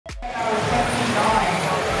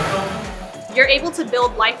You're able to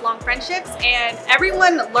build lifelong friendships, and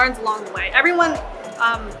everyone learns along the way. Everyone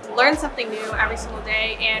learns something new every single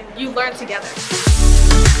day, and you learn together.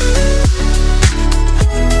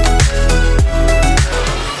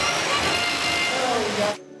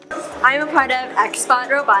 I'm a part of Xbot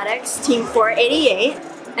Robotics, Team 488,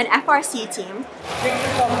 an FRC team.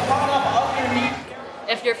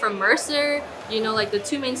 If you're from Mercer, you know, like the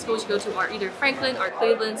two main schools you go to are either Franklin or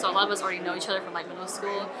Cleveland, so a lot of us already know each other from like middle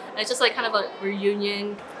school. And it's just like kind of a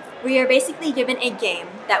reunion. We are basically given a game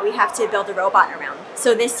that we have to build a robot around.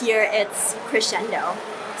 So this year it's Crescendo.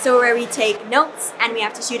 So where we take notes and we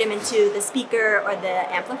have to shoot them into the speaker or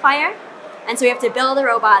the amplifier. And so we have to build a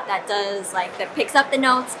robot that does that picks up the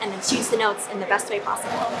notes and then shoots the notes in the best way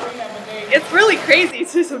possible. It's really crazy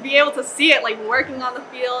to be able to see it working on the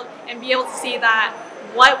field and be able to see that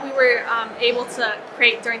what we were able to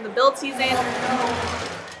create during the build season.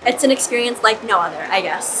 It's an experience like no other, I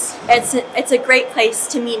guess. It's a great place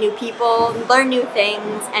to meet new people, learn new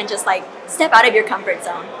things, and just step out of your comfort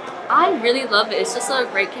zone. I really love it. It's just a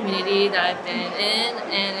great community that I've been in,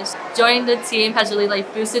 and joining the team has really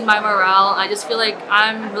boosted my morale. I just feel like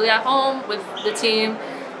I'm really at home with the team.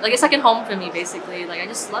 Like a second home for me, basically. I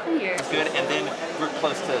just love it here. It's good, and then we're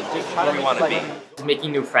close to where we want to be.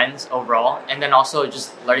 Making new friends overall, and then also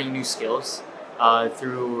just learning new skills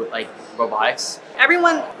through robotics.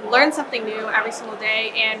 Everyone learns something new every single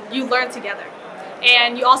day, and you learn together.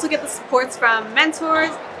 And you also get the supports from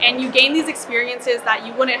mentors, and you gain these experiences that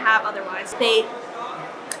you wouldn't have otherwise. They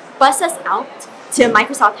bus us out to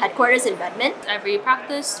Microsoft headquarters in Redmond. Every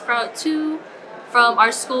practice from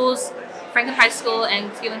our schools, Franklin High School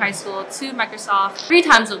and Cleveland High School, to Microsoft 3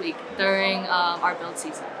 times a week during our build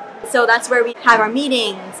season. So that's where we have our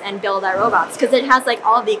meetings and build our robots, because it has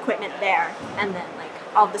all of the equipment there and then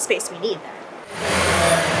all of the space we need there.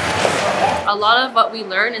 A lot of what we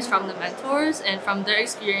learn is from the mentors and from their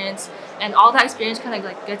experience, and all that experience kind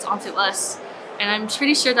of gets onto us. And I'm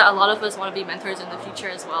pretty sure that a lot of us want to be mentors in the future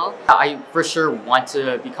as well. I for sure want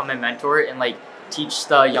to become a mentor and teach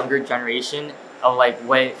the younger generation of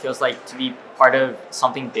what it feels like to be part of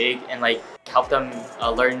something big, and help them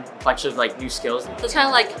learn a bunch of new skills. So it's kind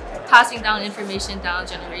of passing down information down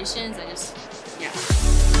generations and just